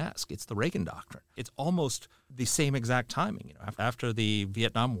Reagan-esque. It's the Reagan doctrine. It's almost the same exact timing. You know, after the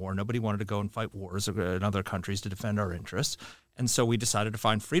Vietnam War, nobody wanted to go and fight wars in other countries to defend our interests. And so we decided to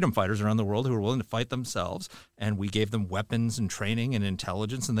find freedom fighters around the world who were willing to fight themselves, and we gave them weapons and training and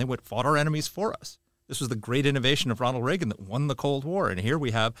intelligence, and they fought our enemies for us. This was the great innovation of Ronald Reagan that won the Cold War. And here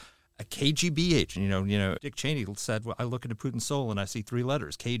we have a KGB agent. You know, Dick Cheney said, well, I look into Putin's soul and I see 3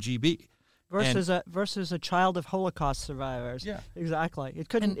 letters, KGB. Versus a child of Holocaust survivors. Yeah. Exactly. It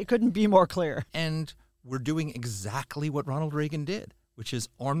couldn't be more clear. And we're doing exactly what Ronald Reagan did, which is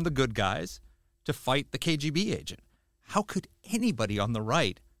arm the good guys to fight the KGB agent. How could anybody on the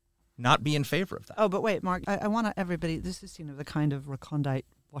right not be in favor of that? Oh, but wait, Mark, I want everybody, this is, the kind of recondite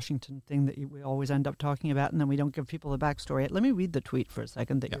Washington thing that we always end up talking about, and then we don't give people the backstory. Let me read the tweet for a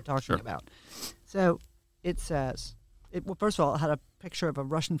second that you're talking about. So it says, well, first of all, it had a picture of a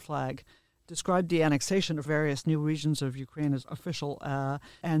Russian flag, described the annexation of various new regions of Ukraine as official,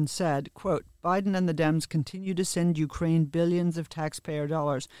 and said, quote, Biden and the Dems continue to send Ukraine billions of taxpayer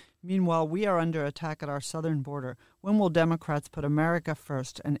dollars. Meanwhile, we are under attack at our southern border. When will Democrats put America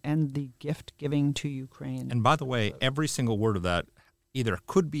first and end the gift giving to Ukraine? And by the way, every single word of that either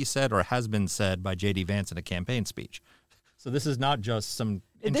could be said or has been said by J.D. Vance in a campaign speech. So this is not just some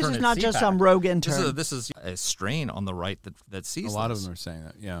This is not just some rogue intern. This is a strain on the right that sees a lot of them are saying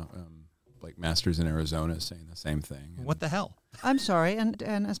that, yeah. Like Masters in Arizona is saying the same thing. What the hell? I'm sorry, and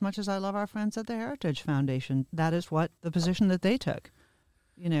as much as I love our friends at the Heritage Foundation, that is what the position that they took.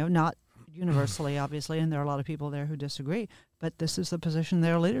 You know, not universally, obviously, and there are a lot of people there who disagree, but this is the position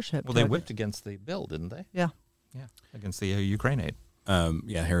their leadership took. They whipped against the bill, didn't they? Yeah. Yeah, against the Ukraine aid.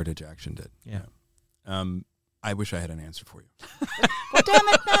 Heritage Action did. Yeah. I wish I had an answer for you. Well, damn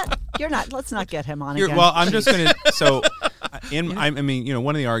it, Matt. You're not. Let's not get him on again. Well, I'm just going to. So,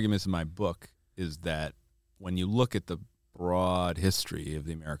 one of the arguments in my book is that when you look at the broad history of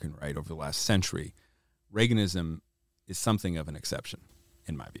the American right over the last century, Reaganism is something of an exception,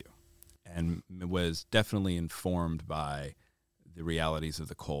 in my view, and was definitely informed by the realities of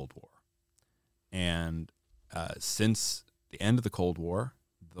the Cold War. And since the end of the Cold War,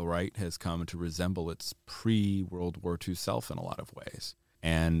 the right has come to resemble its pre-World War II self in a lot of ways.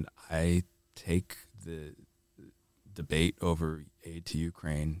 And I take the debate over aid to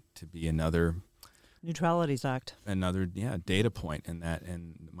Ukraine to be another Neutralities Act. Another data point in that,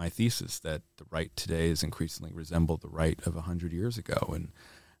 and my thesis that the right today is increasingly resemble the right of 100 years ago. And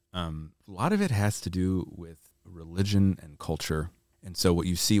a lot of it has to do with religion and culture. And so what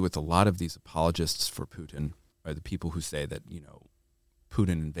you see with a lot of these apologists for Putin are the people who say that,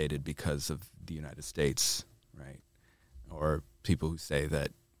 Putin invaded because of the United States, right? Or people who say that,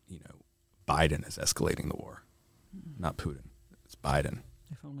 Biden is escalating the war, not Putin. It's Biden.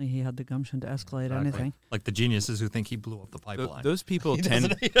 If only he had the gumption to escalate anything. Like the geniuses who think he blew up the pipeline. Those people tend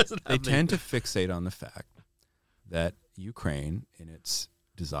to fixate on the fact that Ukraine, in its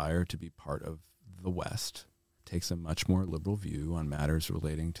desire to be part of the West, takes a much more liberal view on matters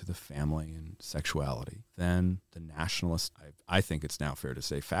relating to the family and sexuality than the nationalists, I think it's now fair to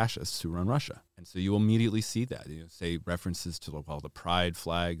say, fascists who run Russia. And so you immediately see that. Say references to the pride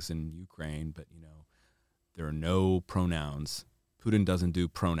flags in Ukraine, but there are no pronouns. Putin doesn't do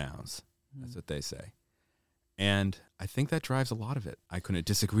pronouns. That's what they say. And I think that drives a lot of it. I couldn't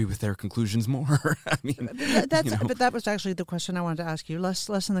disagree with their conclusions more. I mean, but that was actually the question I wanted to ask you.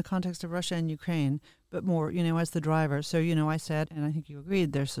 Less in the context of Russia and Ukraine, but more, as the driver. So, I said, and I think you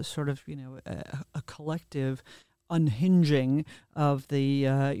agreed, there's a sort of, a collective unhinging of the,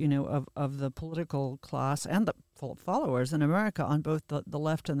 of the political class and the followers in America on both the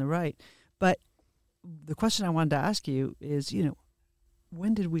left and the right. But the question I wanted to ask you is,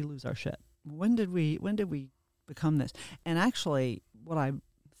 when did we lose our shit? When did we become this? And actually, what I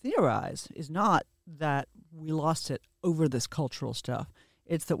theorize is not that we lost it over this cultural stuff.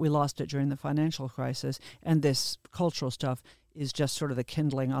 It's that we lost it during the financial crisis, and this cultural stuff is just sort of the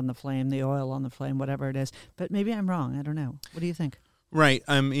kindling on the flame, the oil on the flame, whatever it is. But maybe I'm wrong. I don't know. What do you think? Right.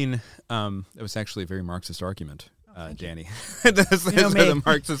 I mean, that was actually a very Marxist argument. Danny, that's the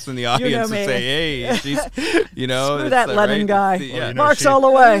Marxists in the audience would say, "Hey, she's, screw that Lenin guy. Marx all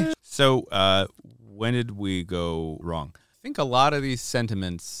the way." So, when did we go wrong? I think a lot of these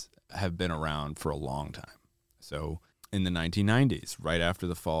sentiments have been around for a long time. So, in the 1990s, right after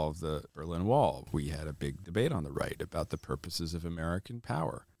the fall of the Berlin Wall, we had a big debate on the right about the purposes of American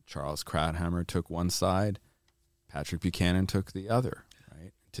power. Charles Krauthammer took one side, Patrick Buchanan took the other.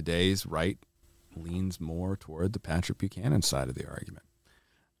 Right? Today's right leans more toward the Patrick Buchanan side of the argument.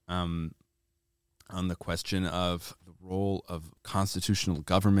 on the question of the role of constitutional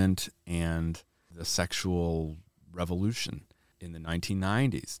government and the sexual revolution. In the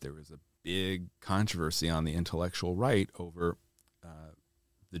 1990s, there was a big controversy on the intellectual right over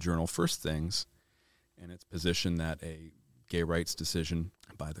the journal First Things and its position that a gay rights decision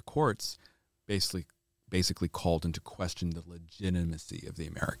by the courts basically called into question the legitimacy of the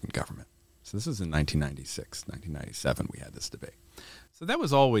American government. So this is in 1996, 1997 we had this debate. So that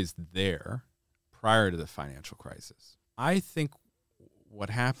was always there prior to the financial crisis. I think what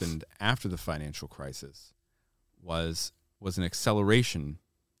happened after the financial crisis was an acceleration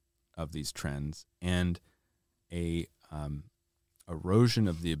of these trends and a erosion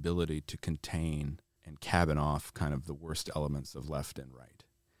of the ability to contain and cabin off kind of the worst elements of left and right.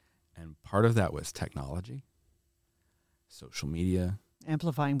 And part of that was technology, social media.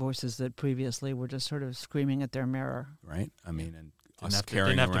 Amplifying voices that previously were just sort of screaming at their mirror. Right? I mean, and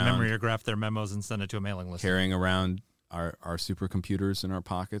didn't have to memorograph their memos and send it to a mailing list. Carrying around our supercomputers in our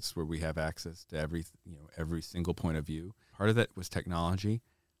pockets where we have access to every single point of view. Part of that was technology.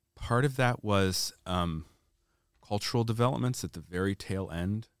 Part of that was cultural developments at the very tail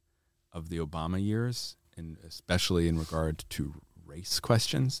end of the Obama years, and especially in regard to race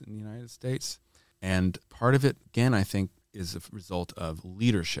questions in the United States. And part of it, again, I think, is a result of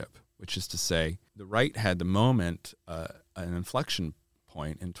leadership, which is to say the right had the moment, an inflection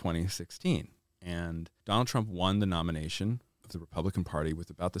point in 2016. And Donald Trump won the nomination of the Republican Party with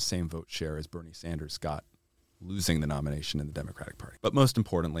about the same vote share as Bernie Sanders got, losing the nomination in the Democratic Party. But most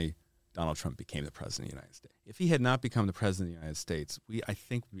importantly, Donald Trump became the president of the United States. If he had not become the president of the United States, I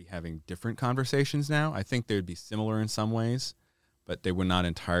think we'd be having different conversations now. I think they would be similar in some ways, but they would not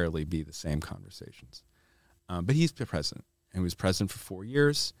entirely be the same conversations. But he's the president, and he was president for 4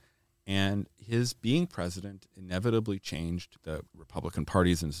 years, and his being president inevitably changed the Republican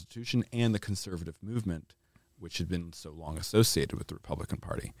Party as an institution and the conservative movement, which had been so long associated with the Republican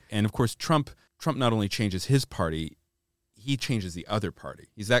Party. And of course, Trump not only changes his party, he changes the other party.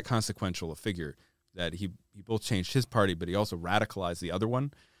 He's that consequential a figure that he both changed his party, but he also radicalized the other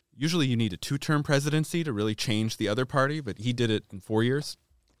one. Usually you need a 2-term presidency to really change the other party, but he did it in 4 years.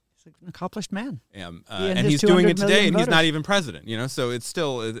 He's an accomplished man. And he's doing it today, and he's not even president. So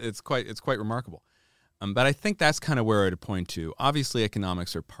it's quite remarkable. But I think that's kind of where I'd point to. Obviously,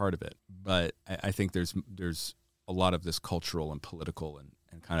 economics are part of it, but I think there's a lot of this cultural and political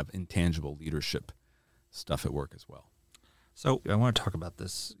and kind of intangible leadership stuff at work as well. So I want to talk about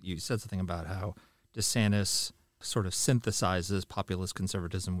this. You said something about how DeSantis sort of synthesizes populist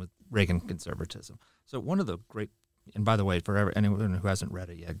conservatism with Reagan conservatism. So one of the great, and by the way, for anyone who hasn't read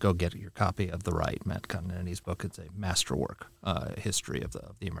it yet, go get your copy of The Right, Matt Continetti's book. It's a masterwork history of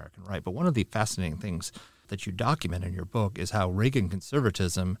the American right. But one of the fascinating things that you document in your book is how Reagan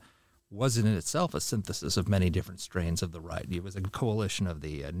conservatism was in itself a synthesis of many different strains of the right. It was a coalition of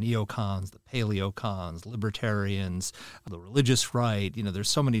the neocons, the paleocons, libertarians, the religious right. There's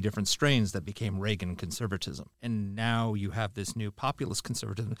so many different strains that became Reagan conservatism. And now you have this new populist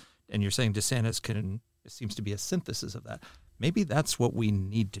conservatism, and you're saying DeSantis seems to be a synthesis of that. Maybe that's what we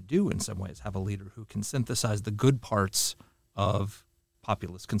need to do in some ways, have a leader who can synthesize the good parts of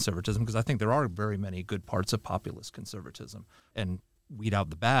populist conservatism, because I think there are very many good parts of populist conservatism, and weed out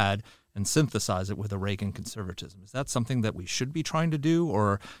the bad and synthesize it with a Reagan conservatism. Is that something that we should be trying to do,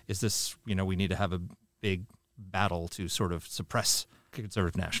 or is this, we need to have a big battle to sort of suppress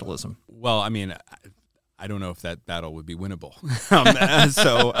conservative nationalism? Well, I mean, I don't know if that battle would be winnable.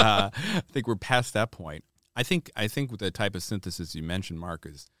 So I think we're past that point. I think with the type of synthesis you mentioned, Mark,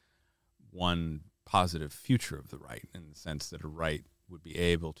 is one positive future of the right, in the sense that a right would be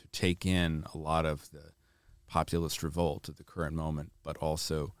able to take in a lot of the populist revolt of the current moment, but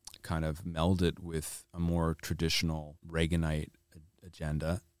also kind of meld it with a more traditional Reaganite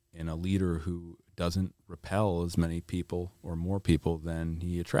agenda in a leader who doesn't repel as many people or more people than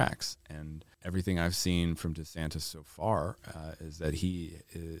he attracts. And everything I've seen from DeSantis so far is that he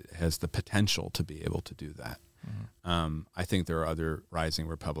has the potential to be able to do that. Mm-hmm. I think there are other rising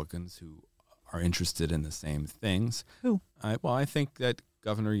Republicans who are interested in the same things. Who? I think that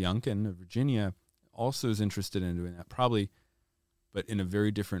Governor Youngkin of Virginia also is interested in doing that, probably, but in a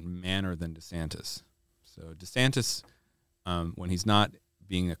very different manner than DeSantis. So DeSantis, when he's not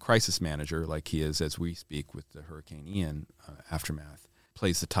being a crisis manager like he is as we speak with the Hurricane Ian aftermath,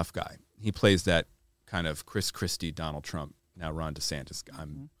 plays the tough guy. He plays that kind of Chris Christie, Donald Trump, now Ron DeSantis.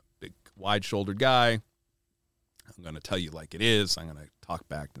 I'm a big, wide-shouldered guy. I'm going to tell you like it is. I'm going to talk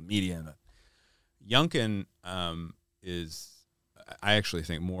back to the media. And Youngkin is, I actually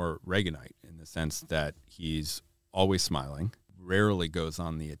think, more Reaganite in the sense that he's always smiling, rarely goes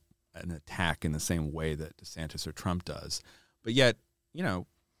on the an attack in the same way that DeSantis or Trump does, but yet,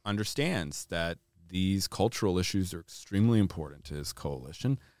 understands that these cultural issues are extremely important to his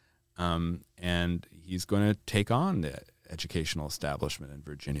coalition, and he's going to take on the educational establishment in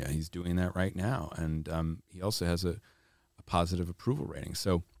Virginia. He's doing that right now, and he also has a positive approval rating.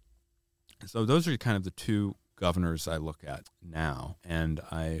 So those are kind of the two governors I look at now, and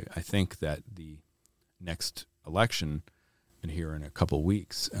I think that the next election, and here in a couple of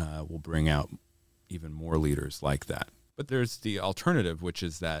weeks, will bring out even more leaders like that. But there's the alternative, which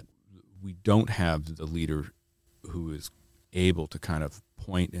is that we don't have the leader who is able to kind of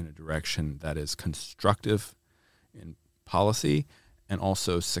point in a direction that is constructive in policy and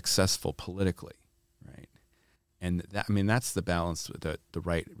also successful politically, right? And that's the balance that the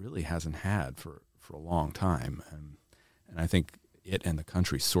right really hasn't had for a long time, and I think it and the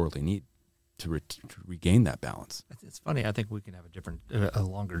country sorely need to regain that balance. It's funny. I think we can have a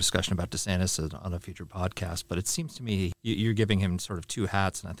longer discussion about DeSantis on a future podcast. But it seems to me you're giving him sort of two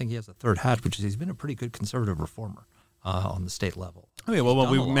hats, and I think he has a third hat, which is he's been a pretty good conservative reformer on the state level. I mean, well,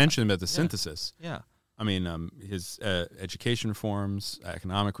 we mentioned about the synthesis. Yeah. I mean, his education reforms,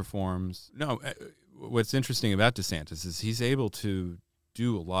 economic reforms. No, what's interesting about DeSantis is he's able to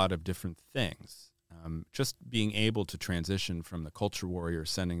do a lot of different things. Just being able to transition from the culture warrior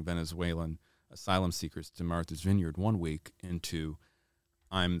sending Venezuelan asylum seekers to Martha's Vineyard one week into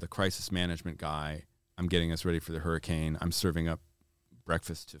I'm the crisis management guy, I'm getting us ready for the hurricane, I'm serving up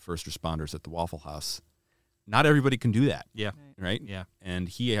breakfast to first responders at the Waffle House. Not everybody can do that. Yeah. Right? Yeah. And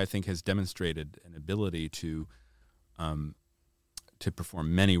he, I think, has demonstrated an ability to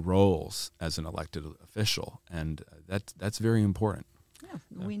perform many roles as an elected official, and that's very important. Yeah,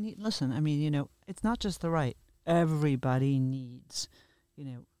 we need. Listen, I mean, it's not just the right. Everybody needs,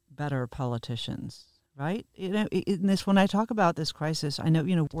 better politicians, right? In this, when I talk about this crisis, I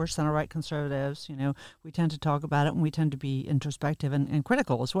know, we're center-right conservatives. We tend to talk about it, and we tend to be introspective and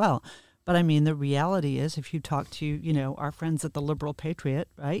critical as well. But I mean, the reality is, if you talk to, our friends at the Liberal Patriot,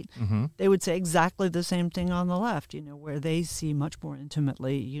 right, Mm-hmm. they would say exactly the same thing on the left, where they see much more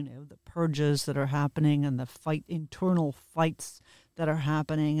intimately, the purges that are happening and the internal fights that are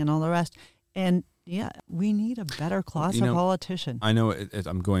happening and all the rest. And yeah, we need a better class of politician. I know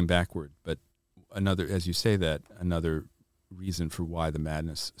I'm going backward, but as you say that, another reason for why the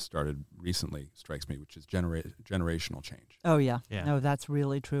madness started recently strikes me, which is generational change. Oh, yeah. Yeah. No, that's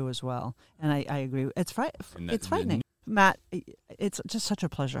really true as well. And I agree. It's frightening. Matt, it's just such a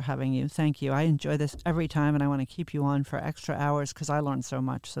pleasure having you. Thank you. I enjoy this every time, and I want to keep you on for extra hours because I learned so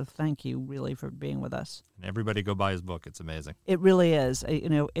much. So thank you really for being with us. And everybody go buy his book. It's amazing. It really is.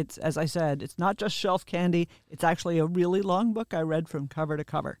 It's, as I said, it's not just shelf candy. It's actually a really long book I read from cover to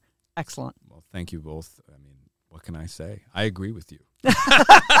cover. Excellent. Well, thank you both. I mean, what can I say? I agree with you.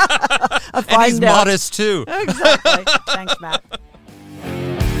 And he's modest, too. Exactly. Thanks, Matt.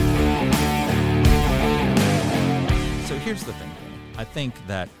 So here's the thing. I think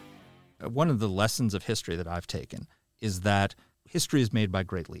that one of the lessons of history that I've taken is that history is made by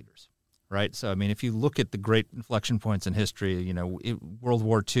great leaders, right? So, I mean, if you look at the great inflection points in history, World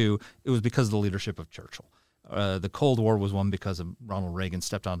War II, it was because of the leadership of Churchill. The Cold War was won because of Ronald Reagan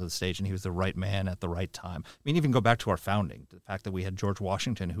stepped onto the stage and he was the right man at the right time. I mean, even go back to our founding, the fact that we had George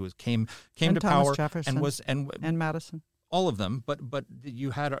Washington who came and to Thomas power Jefferson and Madison. All of them, but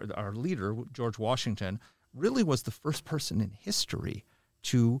you had our leader, George Washington, really was the first person in history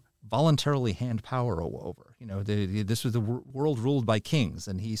to voluntarily hand power over. This was the world ruled by kings,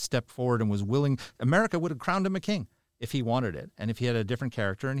 and he stepped forward and was willing. America would have crowned him a king if he wanted it, and if he had a different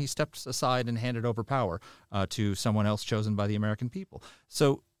character, and he stepped aside and handed over power to someone else chosen by the American people.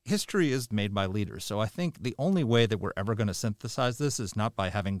 So history is made by leaders. So I think the only way that we're ever going to synthesize this is not by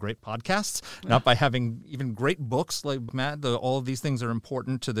having great podcasts, not by having even great books like Matt. All of these things are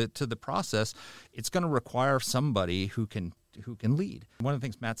important to the process. It's going to require somebody who can lead. One of the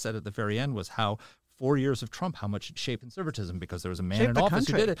things Matt said at the very end was how 4 years of Trump, how much it shaped conservatism because there was a man in office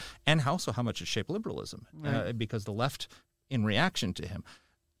who did it, and also how much it shaped liberalism because the left, in reaction to him.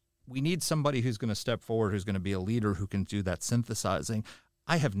 We need somebody who's going to step forward, who's going to be a leader, who can do that synthesizing.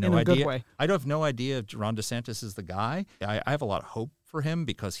 I have no idea. I have no idea if Ron DeSantis is the guy. I have a lot of hope for him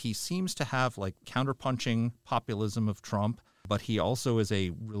because he seems to have like counterpunching populism of Trump, but he also is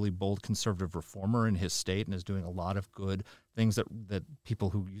a really bold conservative reformer in his state and is doing a lot of good things that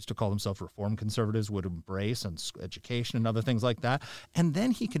people who used to call themselves reform conservatives would embrace, and education and other things like that. And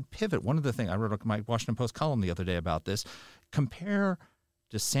then he can pivot. One of the things I wrote my Washington Post column the other day about this, compare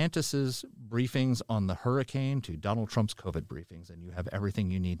DeSantis's briefings on the hurricane to Donald Trump's COVID briefings, and you have everything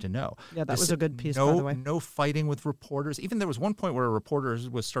you need to know. Yeah, that was a good piece, by the way. No fighting with reporters. Even there was one point where a reporter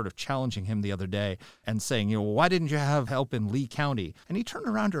was sort of challenging him the other day and saying, why didn't you have help in Lee County? And he turned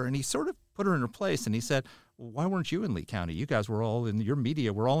around to her and he sort of put her in her place and he said, well, why weren't you in Lee County? You guys were all in your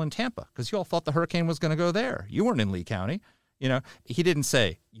media. Were all in Tampa because you all thought the hurricane was going to go there. You weren't in Lee County. He didn't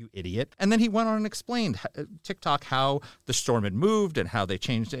say, you idiot. And then he went on and explained TikTok how the storm had moved and how they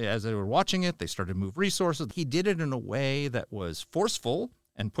changed it as they were watching it. They started to move resources. He did it in a way that was forceful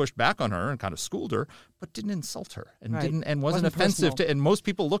and pushed back on her and kind of schooled her, but didn't insult her and wasn't offensive to. And most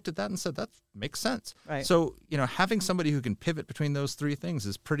people looked at that and said, that makes sense. Right. So, having somebody who can pivot between those three things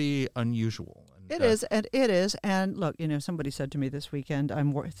is pretty unusual. It is. And look, somebody said to me this weekend,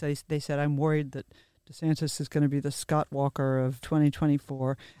 they said, I'm worried that DeSantis is going to be the Scott Walker of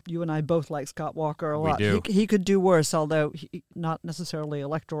 2024. You and I both like Scott Walker a lot. We do. He could do worse, although not necessarily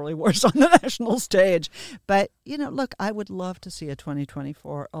electorally worse on the national stage. But, look, I would love to see a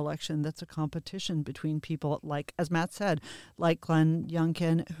 2024 election that's a competition between people like, as Matt said, like Glenn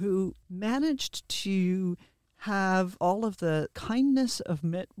Youngkin, who managed to have all of the kindness of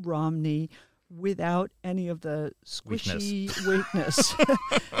Mitt Romney without any of the squishy weakness.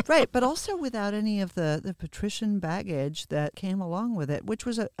 Right, but also without any of the patrician baggage that came along with it, which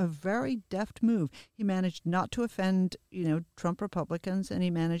was a very deft move. He managed not to offend, Trump Republicans, and he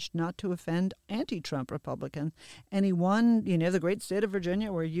managed not to offend anti-Trump Republicans. And he won, the great state of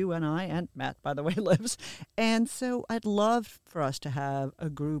Virginia where you and I, and Matt, by the way, lives. And so I'd love for us to have a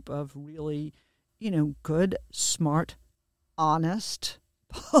group of really, good, smart, honest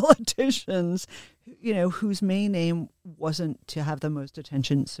politicians, whose main aim wasn't to have the most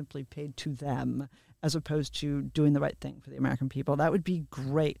attention simply paid to them as opposed to doing the right thing for the American people. That would be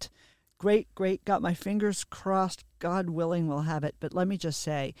great. Great. Got my fingers crossed. God willing, we'll have it. But let me just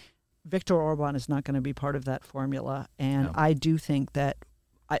say, Viktor Orban is not going to be part of that formula. And no. I do think that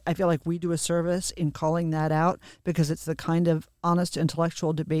I feel like we do a service in calling that out because it's the kind of honest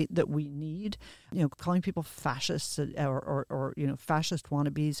intellectual debate that we need. Calling people fascists or fascist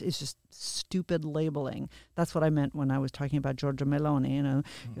wannabes is just stupid labeling. That's what I meant when I was talking about Giorgia Meloni,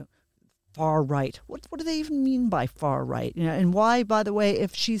 far right. What do they even mean by far right? And why, by the way,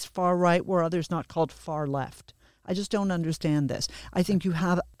 if she's far right, were others not called far left? I just don't understand this. I think you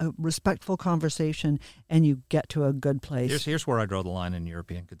have a respectful conversation and you get to a good place. Here's where I draw the line in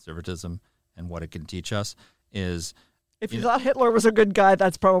European conservatism and what it can teach us is... If you thought Hitler was a good guy,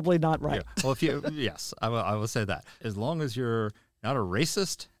 that's probably not right. Yeah. Well, yes, I will say that. As long as you're not a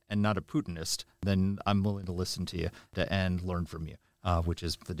racist and not a Putinist, then I'm willing to listen to you and learn from you, which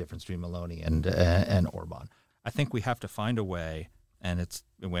is the difference between Meloni and Orban. I think we have to find a way, and it's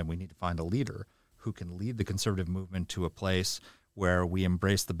when we need to find a leader who can lead the conservative movement to a place where we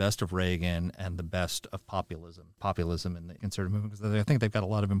embrace the best of Reagan and the best of populism in the conservative movement, because I think they've got a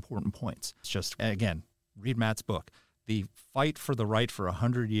lot of important points. It's just, again, read Matt's book. The fight for the right for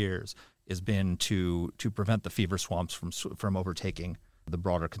 100 years has been to prevent the fever swamps from overtaking the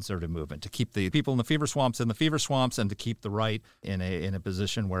broader conservative movement, to keep the people in the fever swamps and to keep the right in a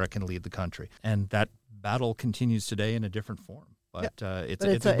position where it can lead the country. And that battle continues today in a different form. But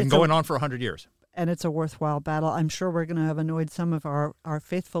it's been going on for 100 years. And it's a worthwhile battle. I'm sure we're going to have annoyed some of our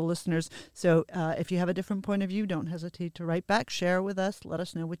faithful listeners. So if you have a different point of view, don't hesitate to write back, share with us, let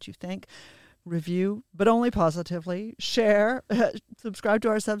us know what you think. Review, but only positively. Share, subscribe to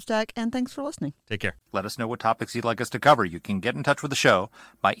our Substack, and thanks for listening. Take care. Let us know what topics you'd like us to cover. You can get in touch with the show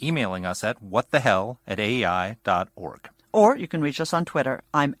by emailing us at whatthehell@aei.org. Or you can reach us on Twitter.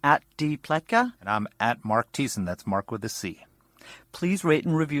 I'm at @dpletka. And I'm at Mark Thiessen. That's Mark with a C. Please rate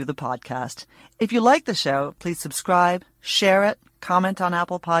and review the podcast. If you like the show, please subscribe, share it, comment on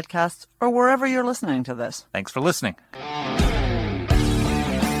Apple Podcasts, or wherever you're listening to this. Thanks for listening.